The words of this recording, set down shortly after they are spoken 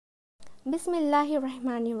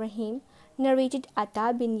Bismillahirrahmanirrahim. Narrated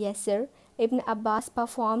Ata bin Yasar. Ibn Abbas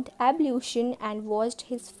performed ablution and washed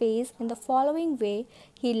his face in the following way.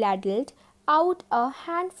 He ladled out a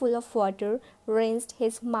handful of water, rinsed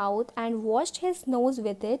his mouth and washed his nose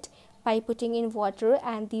with it by putting in water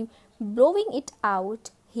and the blowing it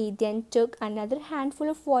out. He then took another handful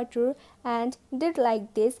of water and did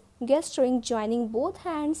like this, gesturing, joining both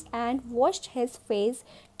hands, and washed his face,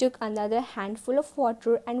 took another handful of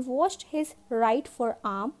water and washed his right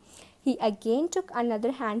forearm. He again took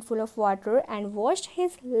another handful of water and washed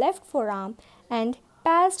his left forearm, and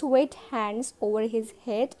passed wet hands over his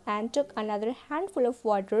head and took another handful of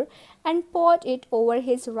water and poured it over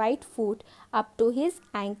his right foot up to his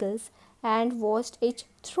ankles and washed it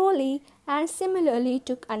thoroughly, and similarly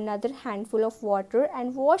took another handful of water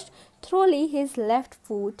and washed thoroughly his left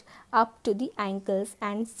foot up to the ankles,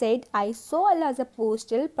 and said, I saw Allah's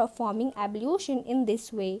apostle performing ablution in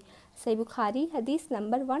this way. Sahih Bukhari, Hadith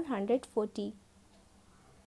number 140.